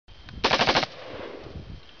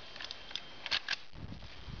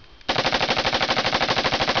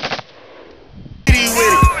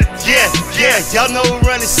Yeah, y'all know who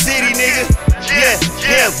run the city, nigga.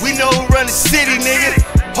 Yeah, we know who run the city, nigga.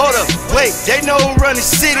 Hold up, wait, they know who run the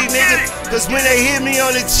city, nigga. Cause when they hit me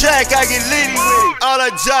on the track, I get litty with it. All I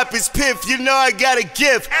drop is piff, you know I got a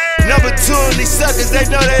gift. Number 2 on these suckers, they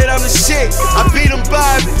know that I'm the shit. I beat them by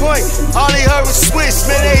a point, all they heard was switch.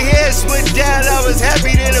 Man, they heads went down, I was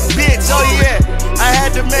happy than a bitch. Oh yeah, I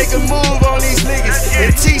had to make a move on these niggas.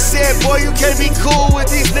 And T said, boy, you can't be cool with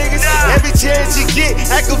these niggas. Every chance you get,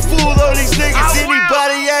 act a fool on these niggas.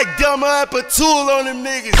 Anybody act dumb, I put a tool on them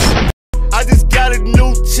niggas. I just got a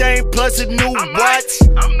new chain plus a new watch.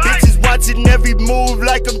 Bitches watching every move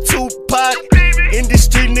like I'm Tupac.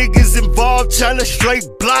 Industry niggas involved tryna straight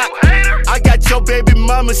block. I got your baby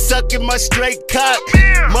mama sucking my straight cock.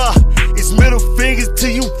 Ma, it's middle fingers to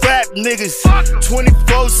you rap niggas.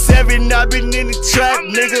 24/7, I been in the trap,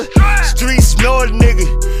 nigga. Streets know a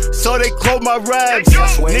nigga, so they quote my rhymes.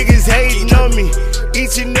 Niggas hating on me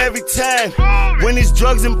each and every time. When it's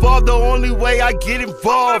drugs involved, the only way I get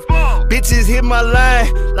involved. Bitches hit my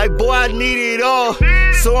line like, boy, I need it all.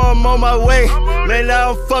 So I'm on my way, man, I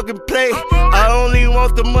don't fucking play. I only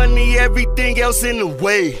want the money, everything else in the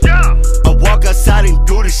way. I walk outside and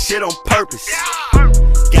do this shit on purpose.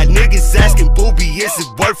 Got niggas asking, Boobie, is it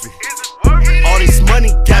worth it? All this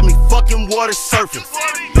money got me fucking water surfing.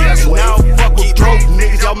 And I don't fuck with broke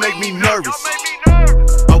niggas, y'all make me nervous.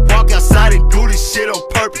 I walk outside and do this shit on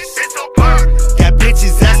purpose. Got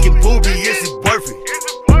bitches asking, Boobie, is it worth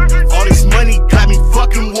it? All this money got me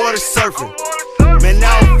fucking water surfing. Man,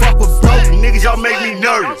 I don't fuck with broke niggas, y'all make me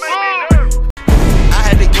nervous. I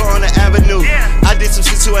had to go on the avenue. I did some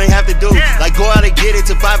shit you ain't have to do. Like go out and get it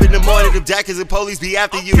till 5 in the morning. Them jackets and police be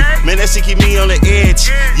after you. Man, that shit keep me on the edge.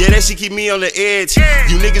 Yeah, that shit keep me on the edge.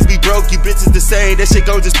 You niggas be broke, you bitches the same. That shit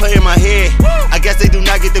gon' just play in my head. I guess they do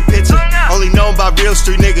not get the picture. Only known by real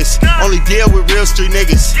street niggas. Only deal with real street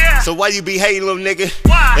niggas. So why you be hating, little nigga?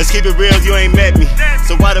 Let's keep it real, you ain't met me.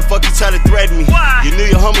 So why the fuck you try to threaten me? You knew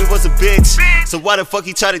your homie was a bitch. So why the fuck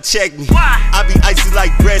you try to check me? I be icy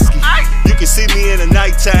like Gretzky. You can see me in the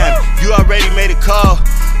nighttime. You already made a call.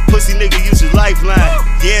 Pussy nigga, use your lifeline.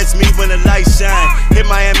 Yeah, it's me when the lights shine. Hit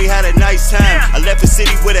Miami, had a nice time. I left the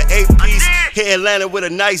city with an 8-piece. Hit Atlanta with a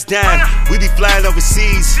nice dime. We be flying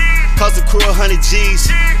overseas. Cost the crew 100 G's.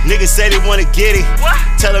 Niggas say they wanna get it.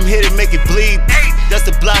 Tell them hit it, make it bleed. That's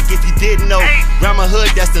the block if you didn't know. Round my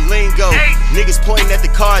hood, that's the lingo. Niggas pointing at the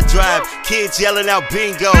car drive. Kids yelling out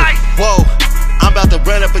bingo. Whoa. I'm about to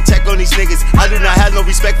run up and check on these niggas. I do not have no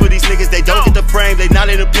respect for these niggas. They don't get the frame, they not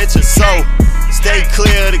in the picture. So, stay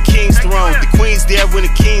clear of the king's throne. The queen's there when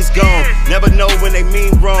the king's gone. Never know when they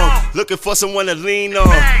mean wrong. Looking for someone to lean on.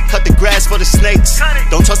 Cut the grass for the snakes.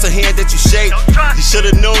 Don't trust a hand that you shake. You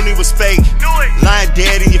should've known he was fake. Lying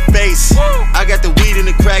dead in your face. I got the weed in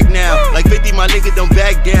the crack now. Like 50, my nigga don't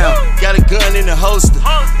back down. Got a gun in the holster.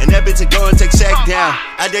 And that bitch will go and take Shaq down.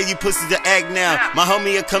 I dare you pussies to act now. My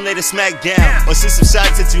homie will come later smack down. Or send some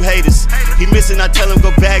shots at you haters. He missing, I tell him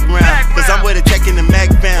go back round. Cause I'm with a tech in the Mac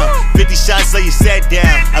found. 50 shots so you sat down.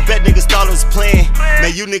 I bet niggas thought it was playing.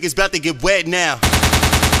 Man, you niggas about to get wet now.